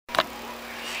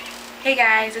Hey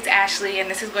guys, it's Ashley and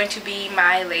this is going to be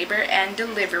my labor and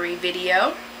delivery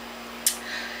video.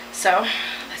 So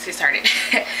let's get started.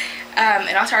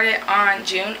 It all started on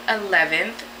June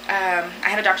 11th. I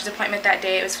had a doctor's appointment that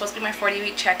day. It was supposed to be my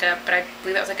 40-week checkup, but I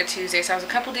believe that was like a Tuesday, so I was a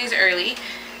couple days early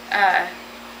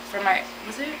for my,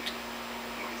 was it?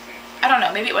 I don't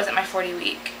know, maybe it wasn't my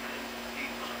 40-week.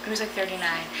 It was like 39.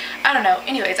 I don't know.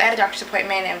 Anyways, I had a doctor's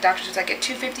appointment and the doctor was like at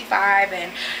 2:55,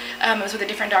 and it was with a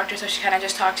different doctor, so she kind of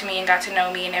just talked to me and got to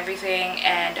know me and everything,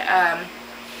 and I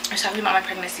was talking about my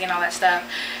pregnancy and all that stuff,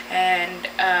 and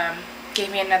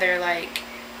gave me another, like,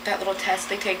 that little test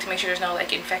they take to make sure there's no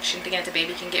like infection thing that the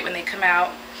baby can get when they come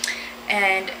out.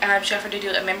 And she offered to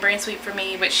do a membrane sweep for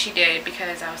me, which she did,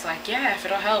 because I was like, yeah, if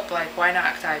it'll help, like, why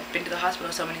not? Because I've been to the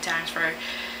hospital so many times for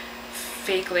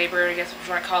fake labor, I guess what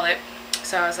you want to call it.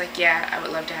 So I was like, yeah, I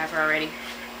would love to have her already.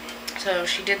 So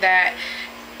she did that,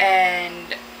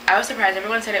 and I was surprised.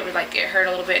 Everyone said it would, like, it hurt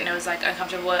a little bit and it was like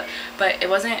uncomfortable, but it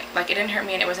wasn't, like, it didn't hurt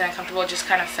me and it wasn't uncomfortable. It just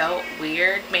kind of felt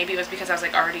weird. Maybe it was because I was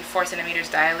like already 4 centimeters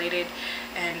dilated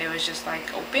and it was just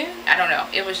like open. I don't know.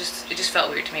 It just felt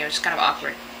weird to me. It was just kind of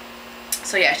awkward.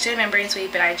 So yeah, she did a membrane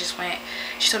sweep, and I just went,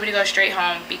 she told me to go straight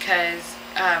home because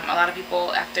a lot of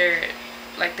people, after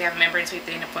like they have a membrane sweep,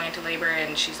 they end up going into labor,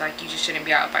 and she's like, you just shouldn't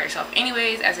be out by yourself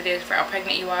anyways, as it is for how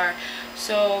pregnant you are,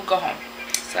 so go home.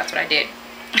 So that's what I did.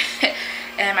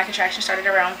 And my contraction started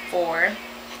around 4,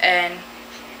 and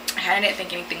I kind of didn't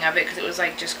think anything of it because it was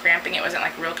like just cramping. It wasn't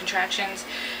like real contractions.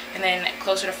 And then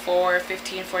closer to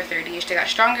 4:15, 4:30ish, they got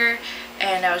stronger,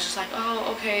 and I was just like,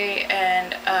 oh, okay,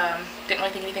 and didn't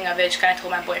really think anything of it. Just kind of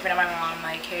told my boyfriend and my mom,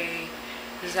 like, hey,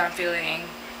 this is how I'm feeling,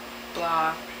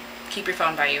 blah, keep your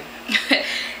phone by you.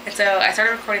 And so I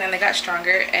started recording them. They got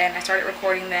stronger, and I started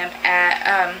recording them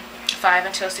at 5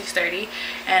 until 6:30,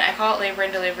 and I called labor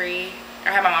and delivery, or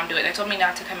I had my mom do it. They told me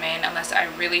not to come in unless I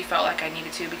really felt like I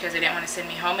needed to, because they didn't want to send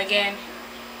me home again.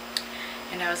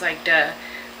 And I was like, duh.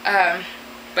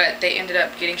 But they ended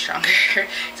up getting stronger.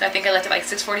 So I think I left at like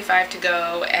 6:45 to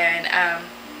go, and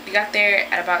we got there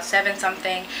at about 7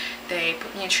 something. They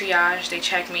put me in triage, they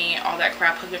checked me, all that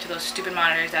crap, hooked me up to those stupid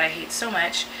monitors that I hate so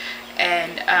much.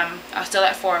 And I was still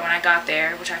at 4 when I got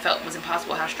there, which I felt was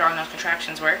impossible how strong those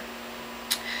contractions were.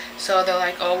 So they're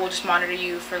like, oh, we'll just monitor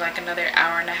you for like another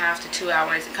hour and a half to 2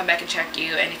 hours and come back and check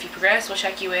you, and if you progress, we'll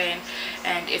check you in,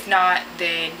 and if not,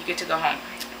 then you get to go home.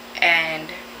 And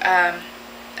I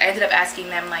ended up asking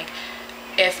them, like,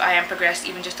 if I am progressed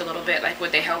even just a little bit, like,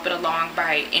 would they help it along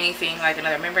by anything, like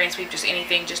another membrane sweep, just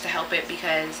anything just to help it,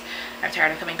 because I'm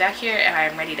tired of coming back here and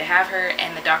I'm ready to have her.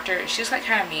 And the doctor, she was like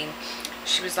kind of mean.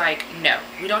 She was like, no,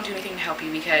 we don't do anything to help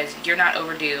you because you're not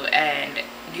overdue and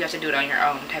you have to do it on your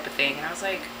own, type of thing. And I was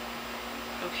like,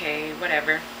 okay,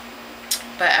 whatever.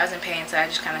 But I was in pain, so I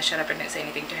just kind of shut up and didn't say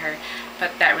anything to her,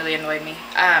 but that really annoyed me.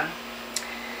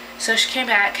 So she came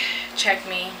back, checked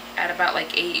me at about like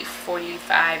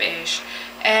 8:45ish,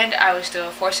 and I was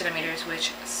still 4 centimeters,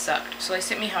 which sucked. So they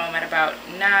sent me home at about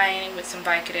 9 with some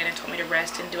Vicodin and told me to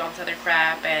rest and do all this other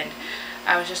crap, and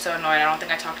I was just so annoyed. I don't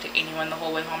think I talked to anyone the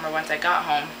whole way home or once I got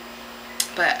home.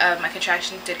 But my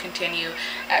contractions did continue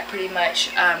at pretty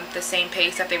much the same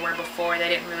pace that they were before. They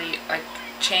didn't really like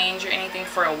change or anything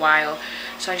for a while.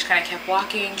 So I just kind of kept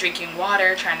walking, drinking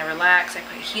water, trying to relax. I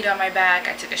put heat on my back,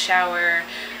 I took a shower,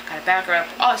 got a back rub,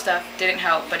 all that stuff didn't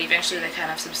help, but eventually they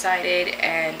kind of subsided,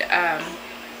 and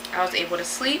I was able to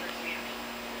sleep.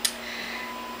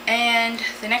 And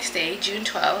the next day, June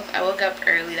 12th, I woke up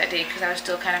early that day because I was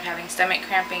still kind of having stomach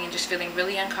cramping and just feeling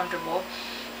really uncomfortable.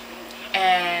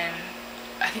 And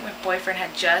I think my boyfriend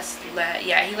had just left.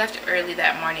 Yeah, he left early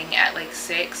that morning at like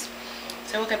 6.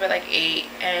 So I woke up at like 8,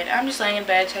 and I'm just laying in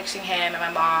bed texting him and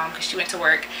my mom because she went to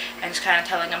work, and just kind of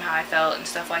telling him how I felt and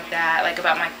stuff like that, like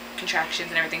about my contractions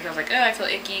and everything. So I was like, oh, I feel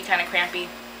icky, kind of crampy.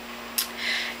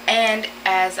 And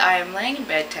as I'm laying in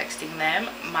bed texting them,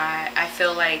 I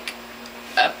feel like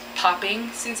a popping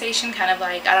sensation, kind of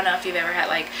like, I don't know if you've ever had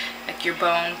like your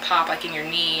bone pop like in your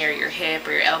knee or your hip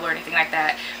or your elbow or anything like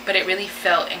that, but it really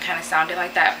felt and kind of sounded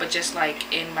like that, but just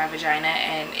like in my vagina,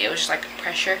 and it was just like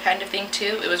pressure kind of thing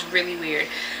too. It was really weird.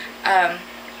 And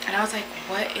I was like,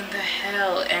 what in the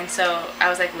hell? And so I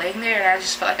was like laying there, and I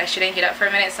just felt like I shouldn't get up for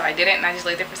a minute, so I didn't, and I just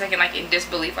laid there for a second like in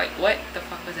disbelief, like what the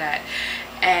fuck was that?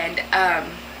 And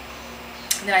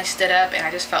then I stood up, and I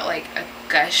just felt like a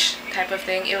gush type of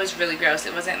thing. It was really gross.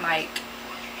 It wasn't like,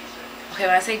 okay,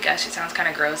 when I say gush, it sounds kind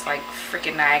of gross, like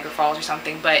freaking Niagara Falls or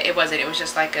something, but it wasn't. It was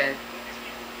just like a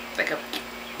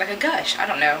gush. I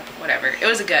don't know, whatever. It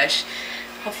was a gush.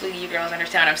 Hopefully you girls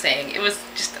understand what I'm saying. It was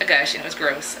just a gush, and it was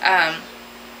gross. And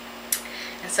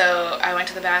so I went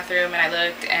to the bathroom and I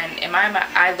looked, and in my mind,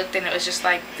 I looked, and it was just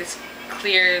like this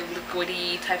clear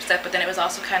liquidy type stuff, but then it was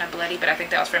also kind of bloody, but I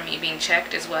think that was from me being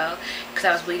checked as well, because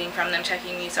I was bleeding from them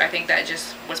checking me, so I think that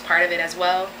just was part of it as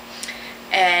well.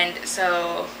 And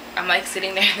so I'm like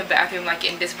sitting there in the bathroom like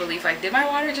in disbelief, like, did my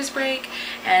water just break?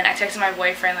 And I texted my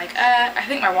boyfriend like, I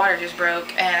think my water just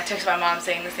broke. And I texted my mom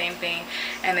saying the same thing,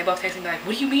 and they both texted me like,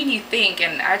 what do you mean you think?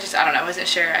 And I don't know, I wasn't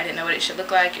sure. I didn't know what it should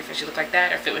look like, if it should look like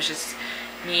that, or if it was just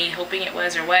me hoping it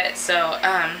was or what. So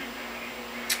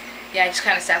yeah, I just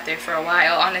kind of sat there for a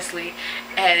while, honestly,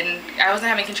 and I wasn't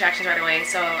having contractions right away,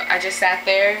 so I just sat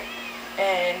there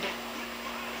and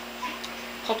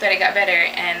hoped that it got better.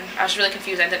 And I was really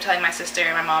confused. I ended up telling my sister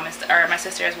and my mom, or my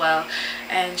sister as well,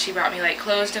 and she brought me like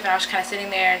clothes stuff, and I was kind of sitting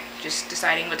there just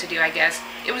deciding what to do, I guess.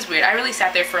 It was weird. I really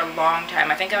sat there for a long time.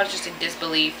 I think I was just in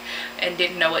disbelief and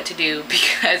didn't know what to do,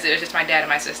 because it was just my dad and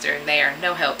my sister, and they are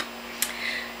no help.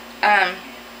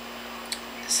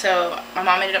 So my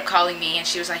mom ended up calling me, and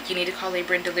she was like, you need to call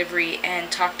Labor and Delivery and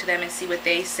talk to them and see what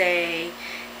they say,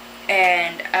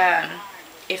 and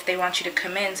if they want you to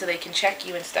come in so they can check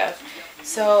you and stuff.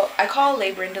 So I call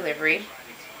Labor and Delivery,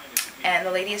 and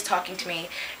the lady is talking to me,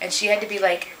 and she had to be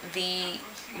like the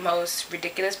most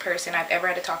ridiculous person I've ever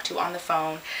had to talk to on the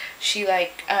phone. She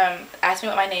like asked me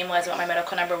what my name was, what my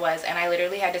medical number was, and I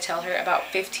literally had to tell her about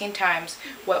 15 times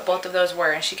what both of those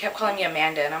were, and she kept calling me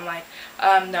Amanda, and I'm like,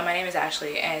 no, my name is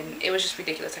Ashley. And it was just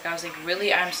ridiculous. Like, I was like,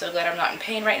 really? I'm so glad I'm not in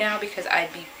pain right now, because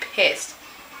I'd be pissed.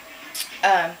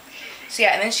 So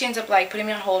yeah, and then she ends up like putting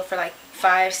me on hold for like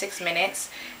 5-6 minutes,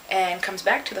 and comes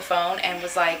back to the phone and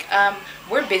was like,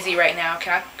 we're busy right now,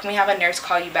 can we have a nurse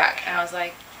call you back? And I was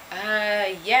like,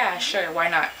 yeah, sure, why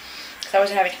not? Because I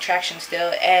wasn't having contractions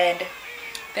still, and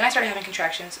then I started having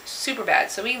contractions super bad.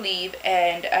 So we leave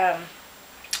and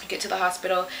get to the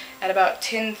hospital at about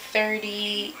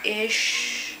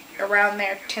 10:30-ish, around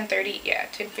there, 10:30, yeah,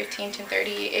 10:15,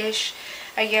 10:30-ish,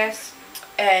 I guess.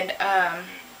 And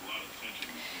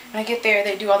when I get there,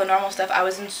 they do all the normal stuff. I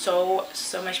was in so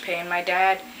much pain. My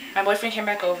boyfriend came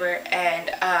back over,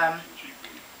 and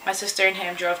my sister and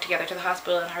him drove together to the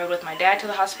hospital, and I rode with my dad to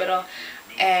the hospital.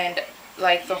 And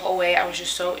like the whole way I was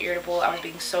just so irritable. I was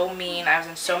being so mean. I was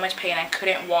in so much pain. I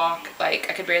couldn't walk. Like,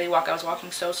 I could barely walk. I was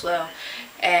walking so slow.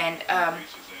 And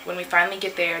when we finally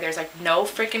get there, there's like no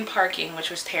freaking parking, which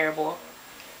was terrible.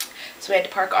 So we had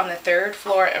to park on the 3rd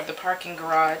floor of the parking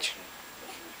garage.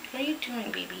 What are you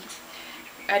doing, baby?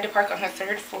 I had to park on the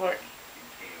 3rd floor.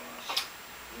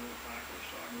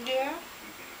 Yeah.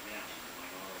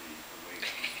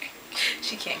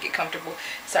 She can't get comfortable.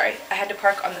 Sorry. I had to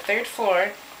park on the 3rd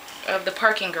floor of the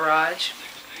parking garage.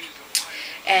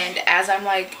 And as I'm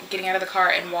like getting out of the car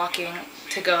and walking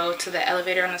to go to the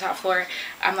elevator on the top floor,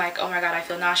 I'm like, oh my god, I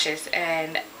feel nauseous.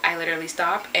 And I literally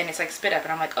stop, and it's like spit up,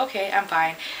 and I'm like, okay, I'm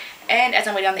fine. And as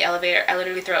I'm waiting on the elevator, I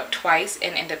literally throw up twice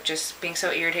and end up just being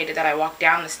so irritated that I walk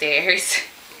down the stairs.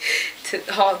 To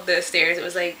all the stairs. It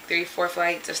was like 3-4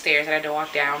 flights of stairs that I had to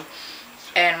walk down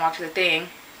and walk to the thing.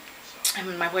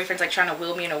 And my boyfriend's like trying to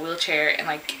wheel me in a wheelchair, and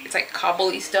like it's like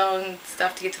cobblestone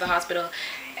stuff to get to the hospital,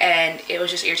 and it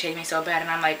was just irritating me so bad. And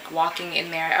I'm like walking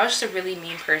in there. I was just a really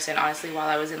mean person, honestly, while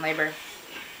I was in labor.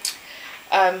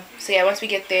 So yeah, once we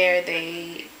get there,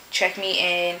 they check me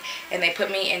in and they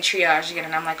put me in triage again,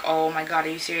 and I'm like, oh my god, are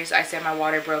you serious? I said my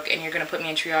water broke and you're gonna put me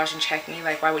in triage and check me?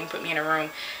 Like, why wouldn't you put me in a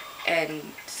room and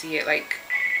see it? Like,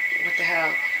 what the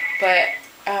hell? But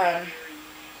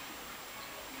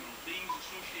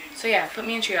so yeah, put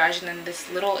me in triage, and then this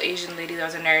little Asian lady that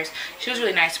was a nurse, she was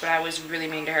really nice, but I was really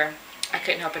mean to her. I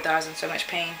couldn't help it though, I was in so much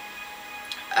pain.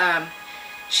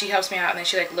 She helps me out, and then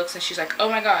she like looks and she's like, oh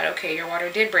my god, okay, your water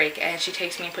did break. And she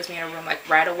takes me and puts me in a room like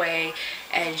right away,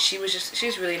 and she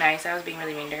was really nice. I was being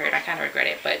really mean to her, and I kind of regret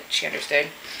it, but she understood.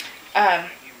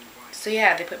 So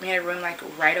yeah, they put me in a room like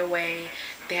right away.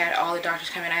 They had all the doctors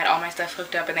come in. I had all my stuff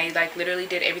hooked up, and they like literally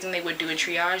did everything they would do in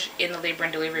triage in the labor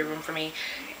and delivery room for me.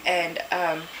 And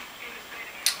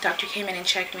doctor came in and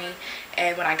checked me,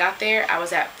 and when I got there, I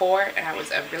was at 4, and I was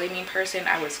a really mean person.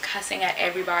 I was cussing at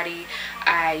everybody.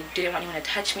 I didn't want anyone to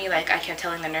touch me. Like, I kept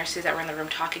telling the nurses that were in the room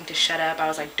talking to shut up. I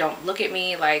was like, don't look at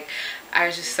me. Like, I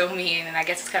was just so mean, and I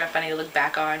guess it's kind of funny to look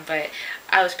back on, but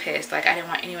I was pissed. Like, I didn't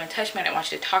want anyone to touch me. I didn't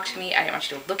want you to talk to me. I didn't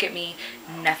want you to look at me.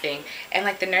 Nothing. And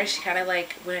like the nurse, she kind of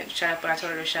like wouldn't shut up when I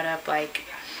told her to shut up. Like,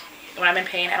 when I'm in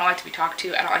pain, I don't like to be talked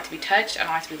to. I don't like to be touched. I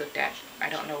don't like to be looked at. I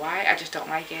don't know why. I just don't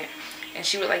like it. And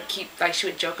she would like she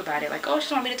would joke about it, like, oh, she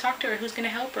don't want me to talk to her, who's gonna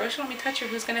help her? Oh, she don't want me to touch her,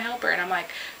 who's gonna help her? And I'm like,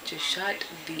 just shut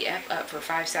the F up for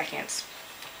 5 seconds.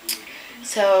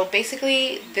 So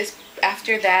basically, this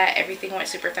after that, everything went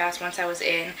super fast once I was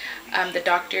in. The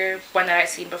doctor, one that I'd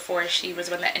seen before, she was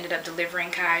the one that ended up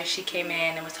delivering Kai. She came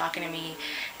in and was talking to me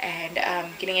and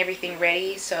getting everything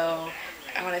ready. So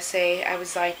I want to say I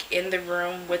was like in the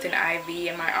room with an IV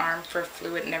in my arm for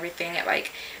fluid and everything at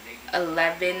like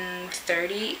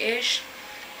 11:30-ish.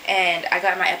 And I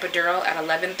got my epidural at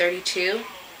 11:32.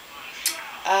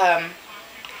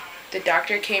 The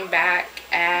doctor came back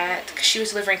cause she was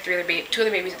delivering two other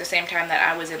babies at the same time that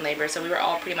I was in labor, so we were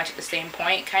all pretty much at the same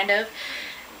point, kind of.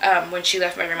 When she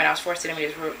left my room and I was 4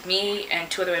 centimeters, me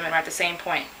and 2 other women were at the same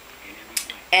point.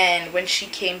 And when she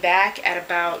came back at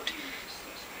about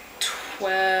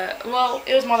 12, well,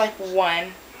 it was more like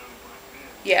 1.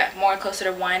 Yeah, more closer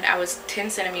to 1. I was 10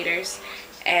 centimeters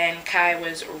and Kai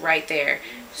was right there.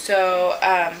 So,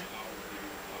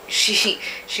 she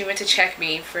went to check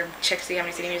me to see how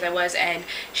many centimeters I was, and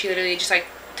she literally just like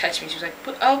touched me. She was like,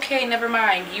 okay, never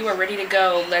mind, you are ready to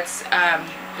go, let's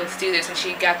do this. And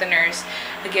she got the nurse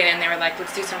again and they were like,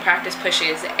 let's do some practice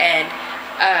pushes. And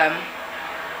I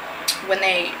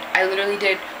literally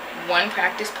did 1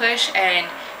 practice push and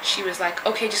she was like,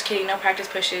 okay, just kidding, no practice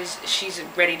pushes, she's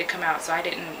ready to come out. So I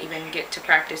didn't even get to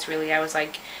practice really. I was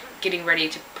like getting ready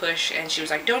to push and she was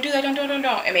like, don't do that, don't,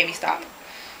 and made me stop.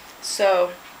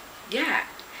 So yeah,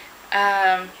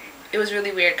 it was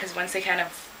really weird because once I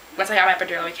got my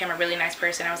epidural, I became a really nice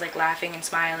person. I was like laughing and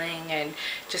smiling and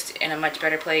just in a much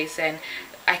better place. And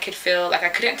I could feel, like I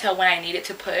couldn't tell when I needed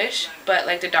to push, but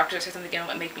like the doctor said something that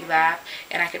would make me laugh,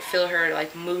 and I could feel her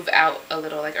like move out a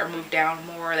little, like, or move down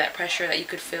more, that pressure that you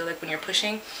could feel like when you're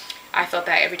pushing. I felt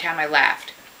that every time I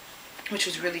laughed, which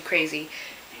was really crazy.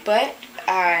 But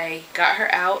I got her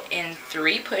out in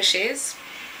 3 pushes,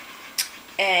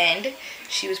 and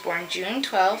she was born June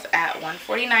 12th at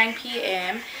 1:49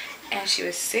 p.m. and she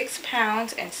was 6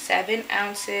 pounds and 7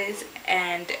 ounces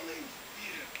and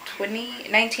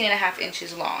 19.5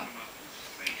 inches long,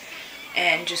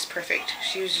 and just perfect.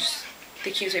 She was just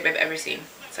the cutest baby I've ever seen.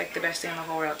 It's like the best thing in the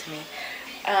whole world to me.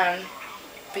 But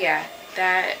yeah,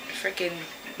 that freaking,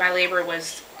 my labor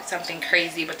was something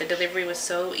crazy, but the delivery was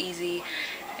so easy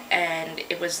and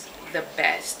it was the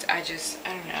best. I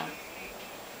don't know.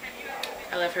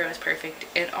 I love her. It was perfect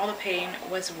and all the pain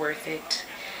was worth it.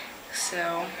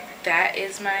 So that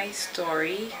is my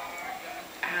story.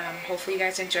 Hopefully you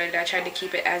guys enjoyed it. I tried to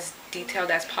keep it as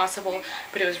detailed as possible,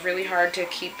 but it was really hard to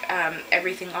keep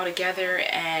everything all together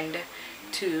and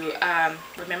to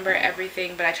remember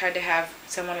everything, but I tried to have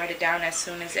someone write it down as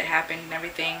soon as it happened and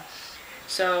everything.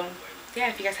 So yeah,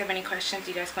 if you guys have any questions,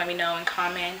 you guys can let me know and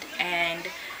comment, and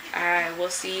I will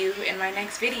see you in my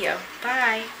next video.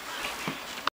 Bye!